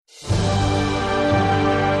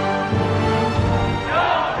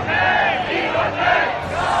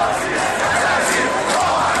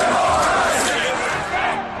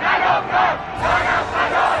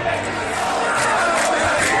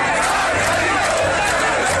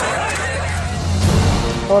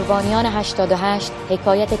قربانیان 88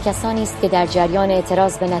 حکایت کسانی است که در جریان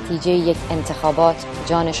اعتراض به نتیجه یک انتخابات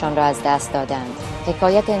جانشان را از دست دادند.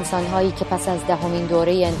 حکایت انسان‌هایی که پس از 10مین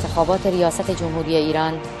دوره انتخابات ریاست جمهوری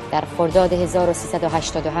ایران در خرداد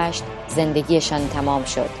 1388 زندگیشان تمام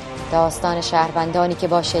شد. داستان شهروندانی که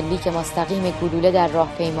با شلیک مستقیم گلوله در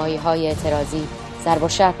راهپیمایی‌های اعتراضی، ضرب و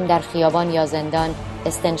شتم در خیابان یا زندان،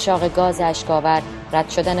 استنشاق گاز اشک‌آور، رد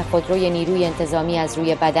شدن خودروی نیروی انتظامی از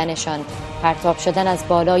روی بدنشان، پرتاب شدن از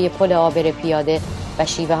بالای پل عابر پیاده و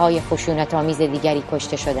شیوه‌های خشونت‌آمیز دیگری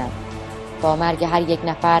کشته شدند. با مرگ هر یک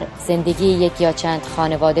نفر زندگی یک یا چند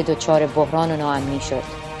خانواده دچار بحران و ناامنی شد.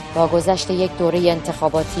 با گذشت یک دوره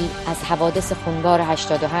انتخاباتی از حوادث خونبار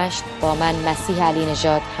 88 با من مسیح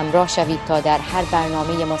امیرنژاد همراه شوید تا در هر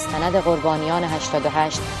برنامه مستند قربانیان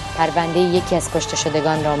 88 پرونده یکی از کشته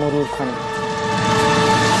شدگان را مرور کنیم.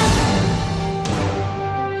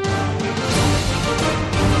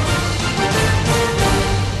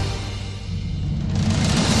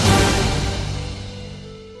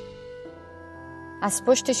 از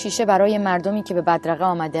پشت شیشه برای مردمی که به بدرقه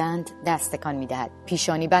آمدند دست تکان می‌دهد.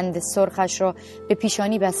 پیشانی بند سرخش را به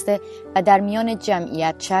پیشانی بسته و در میان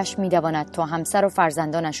جمعیت چشم می‌دواند تا همسر و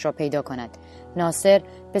فرزندانش را پیدا کند. ناصر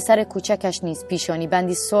پسر کوچکش نیز پیشانی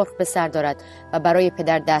بندی سرخ به سر دارد و برای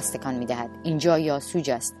پدر دست تکان می‌دهد. اینجا یاسوج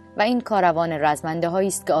است و این کاروان رزمنده‌هایی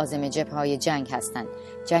است که عازم جبهه‌های جنگ هستند.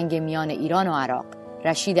 جنگ میان ایران و عراق.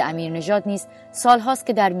 رشید امیرنژاد نیز سالهاست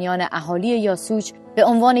که در میان اهالی یاسوج به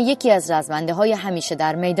عنوان یکی از رزمنده‌های همیشه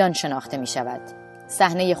در میدان شناخته می شود.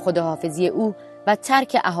 صحنه خداحافظی او و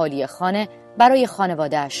ترک اهالی خانه برای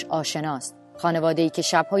خانواده‌اش آشناست. خانواده‌ای که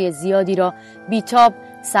شب‌های زیادی را بیتاب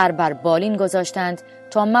سر بر بالین گذاشتند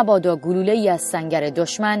تا مبادا گلوله‌ای از سنگر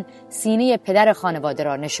دشمن سینه پدر خانواده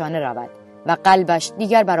را نشانه رود و قلبش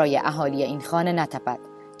دیگر برای اهالی این خانه نتپد.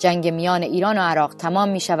 جنگ میان ایران و عراق تمام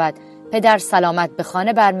می شود. پدر سلامت به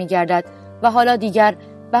خانه برمیگردد و حالا دیگر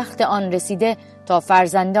وقت آن رسیده تا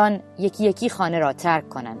فرزندان یکی یکی خانه را ترک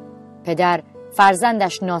کنند. پدر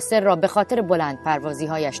فرزندش ناصر را به خاطر بلند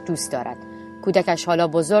پروازی‌هایش دوست دارد. کودکش حالا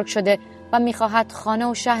بزرگ شده و می‌خواهد خانه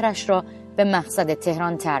و شهرش را به مقصد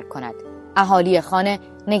تهران ترک کند. اهالی خانه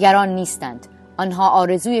نگران نیستند. آنها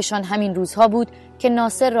آرزویشان همین روزها بود که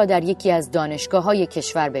ناصر را در یکی از دانشگاه‌های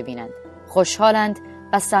کشور ببینند. خوشحالند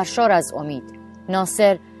و سرشار از امید.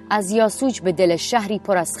 ناصر از یاسوج به دل شهری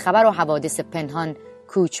پر از خبر و حوادث پنهان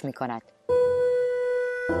کوچ می‌کند.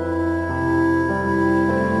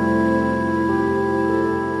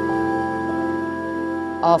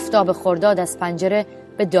 آفتاب خرداد از پنجره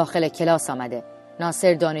به داخل کلاس آمده.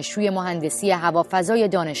 ناصر دانشجوی مهندسی هوافضای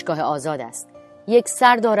دانشگاه آزاد است. یک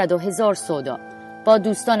سر دارد و 1000 سودا. با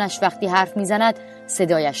دوستانش وقتی حرف میزند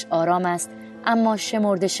صدایش آرام است، اما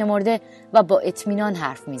شمرده و با اطمینان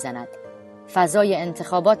حرف میزند. فضای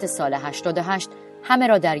انتخابات سال 88 همه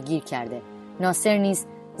را درگیر کرده. ناصر نیز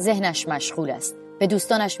ذهنش مشغول است. به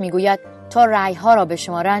دوستانش میگوید تا رأی‌ها را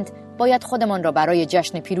بشمارند باید خودمان را برای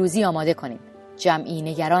جشن پیروزی آماده کنیم. جمعی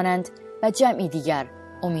نگرانند و جمعی دیگر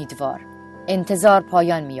امیدوار. انتظار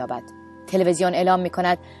پایان می‌یابد. تلویزیون اعلام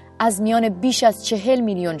می‌کند از میان بیش از 40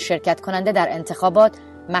 میلیون شرکت کننده در انتخابات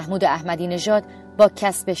محمود احمدی نژاد با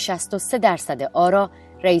کسب 63% آرا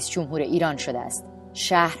رئیس جمهور ایران شده است.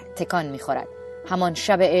 شهر تکان می‌خورد. همان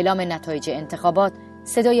شب اعلام نتایج انتخابات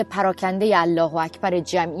صدای پراکنده الله اکبر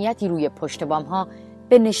جمعیتی روی پشت بام‌ها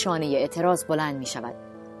به نشانه اعتراض بلند می‌شود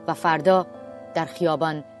و فردا در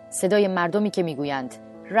خیابان صدای مردمی که میگویند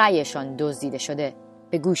رأیشان دزدیده شده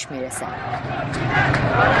به گوش میرسد.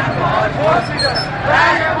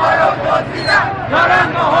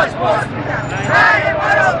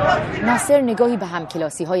 ناصر نگاهی به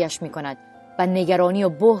همکلاسی هایش میکند و نگرانی و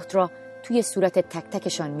بهت را توی صورت تک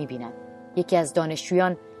تکشان میبیند. یکی از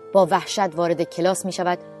دانشجویان با وحشت وارد کلاس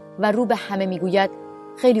میشود و رو به همه میگوید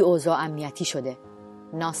خیلی اوضاع امنیتی شده.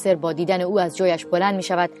 ناصر با دیدن او از جایش بلند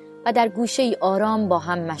میشود و در گوشه ای آرام با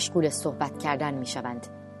هم مشغول صحبت کردن میشوند.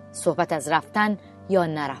 صحبت از رفتن یا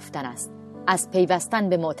نرفتن است، از پیوستن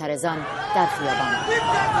به معترضان در خیابان.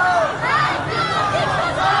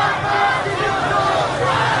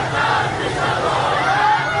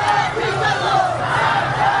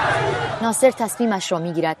 ناصر تصمیمش را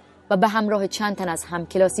میگیرد و به همراه چند تن از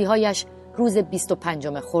همکلاسی هایش روز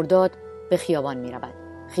 25 خرداد به خیابان میرود.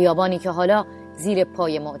 خیابانی که حالا زیر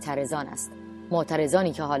پای معترضان است.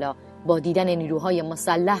 معترضانی که حالا با دیدن نیروهای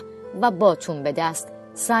مسلح و باتون به دست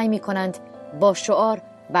سعی می کنند با شعار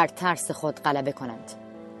بر ترس خود غلبه کنند.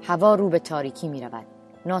 هوا رو به تاریکی می رود.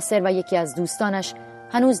 ناصر و یکی از دوستانش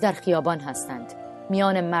هنوز در خیابان هستند.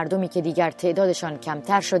 میان مردمی که دیگر تعدادشان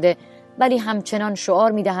کمتر شده ولی همچنان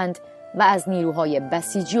شعار می دهند و از نیروهای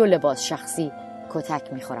بسیجی و لباس شخصی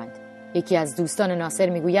کتک می خورند. یکی از دوستان ناصر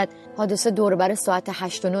میگوید حادثه دوربر ساعت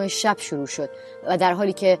 8 و 9 شب شروع شد و در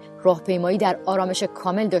حالی که راهپیمایی در آرامش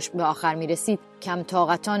کامل داشت به آخر میرسید، کم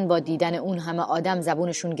طاقتان با دیدن اون همه آدم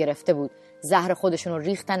زبونشون گرفته بود. زهر خودشون رو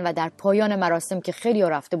ریختن و در پایان مراسم که خیلی ها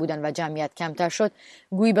رفته بودن و جمعیت کمتر شد،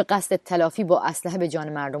 گویی به قصد تلافی با اسلحه به جان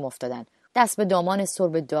مردم افتادن. دست به دامان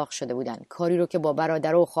سرب داغ شده بودن. کاری رو که با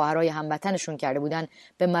برادر و خواهرای هموطنشون کرده بودن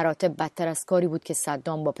به مراتب بدتر از کاری بود که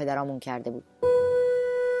صدام با پدرامون کرده بود.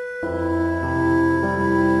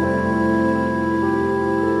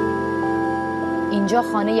 اینجا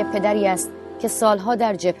خانه پدری است که سالها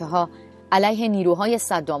در جبهه‌ها علیه نیروهای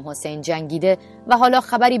صدام حسین جنگیده و حالا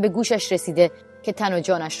خبری به گوشش رسیده که تن و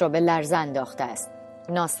جانش را به لرزه انداخته است.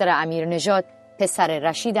 ناصر امیرنژاد، پسر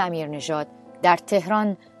رشید امیرنژاد، در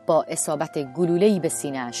تهران با اصابت گلوله‌ای به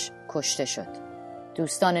سینه‌اش کشته شد.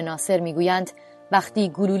 دوستان ناصر میگویند وقتی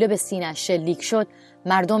گلوله به سینه‌اش شلیک شد،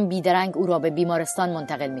 مردم بیدرنگ او را به بیمارستان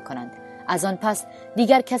منتقل می‌کنند. از آن پس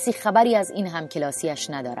دیگر کسی خبری از این همکلاسیش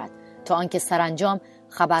ندارد تا آنکه سرانجام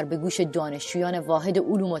خبر به گوش دانشجویان واحد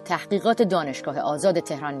علوم و تحقیقات دانشگاه آزاد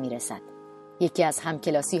تهران میرسد. یکی از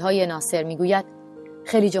همکلاسی‌های ناصر میگوید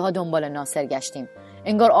خیلی جاها دنبال ناصر گشتیم.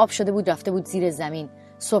 انگار آب شده بود رفته بود زیر زمین.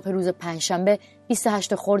 صبح روز پنجشنبه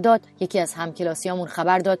 28 خرداد یکی از همکلاسیامون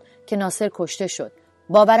خبر داد که ناصر کشته شد.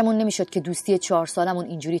 باورمون نمیشد که دوستی 4 سالمون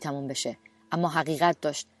اینجوری تموم بشه، اما حقیقت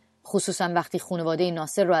داشت. خصوصا وقتی خانواده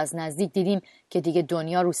ناصر رو از نزدیک دیدیم که دیگه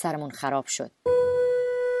دنیا رو سرمون خراب شد.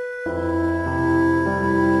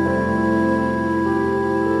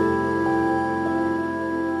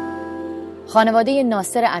 خانواده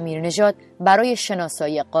ناصر امیرنژاد برای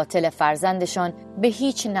شناسایی قاتل فرزندشان به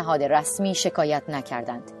هیچ نهاد رسمی شکایت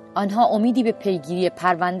نکردند. آنها امیدی به پیگیری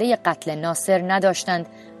پرونده قتل ناصر نداشتند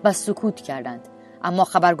و سکوت کردند. اما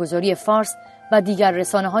خبرگزاری فارس و دیگر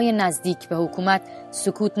رسانه‌های نزدیک به حکومت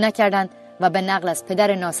سکوت نکردند و به نقل از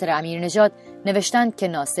پدر ناصر امیرنژاد نوشتند که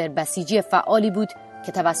ناصر بسیجی فعالی بود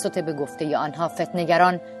که توسط به گفته آنها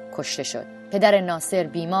فتنه‌گران کشته شد. پدر ناصر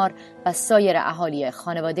بیمار و سایر اهالی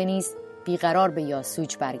خانواده نیز بیقرار به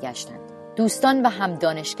یاسوج برگشتند. دوستان و هم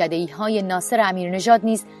دانشکده‌های ناصر امیرنژاد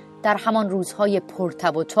نیز در همان روزهای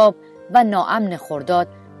پرتب و تاب و ناامن خرداد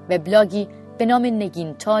به بلاگی به نام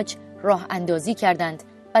نگین تاج راه اندازی کردند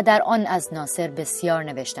و در آن از ناصر بسیار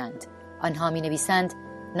نوشتند. آنها می نویسند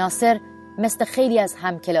ناصر مثل خیلی از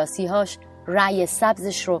همکلاسی‌هاش رأی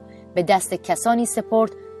سبزش رو به دست کسانی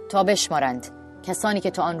سپرد تا بشمارند، کسانی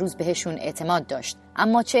که تا آن روز بهشون اعتماد داشت،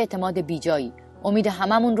 اما چه اعتماد بیجایی. امید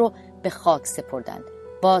هممون رو به خاک سپردند.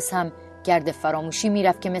 باز هم گرد فراموشی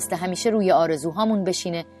میرفت که مثل همیشه روی آرزوهامون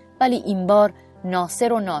بشینه، ولی این بار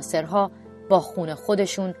ناصر و ناصرها با خون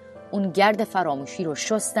خودشون اون گرد فراموشی رو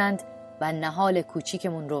شستند و نهال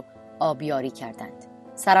کوچیکمون رو آبیاری کردند.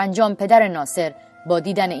 سرانجام پدر ناصر با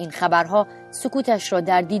دیدن این خبرها سکوتش را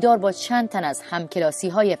در دیدار با چند تن از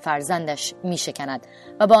همکلاسی‌های فرزندش میشکند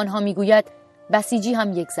و با آنها میگوید بسیجی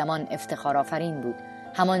هم یک زمان افتخارآفرین بود.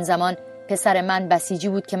 همان زمان پسر من بسیجی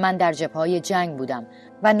بود که من در جبهه‌های جنگ بودم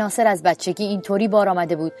و ناصر از بچگی اینطوری بار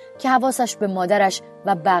آمده بود که حواسش به مادرش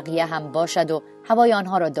و بقیه هم باشد و هوای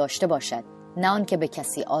آنها را داشته باشد، نه آن که به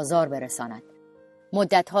کسی آزار برساند.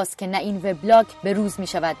 مدت هاست که نه این وبلاگ به روز می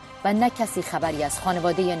شود و نه کسی خبری از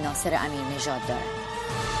خانواده ناصر امیرنژاد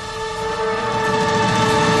دارد.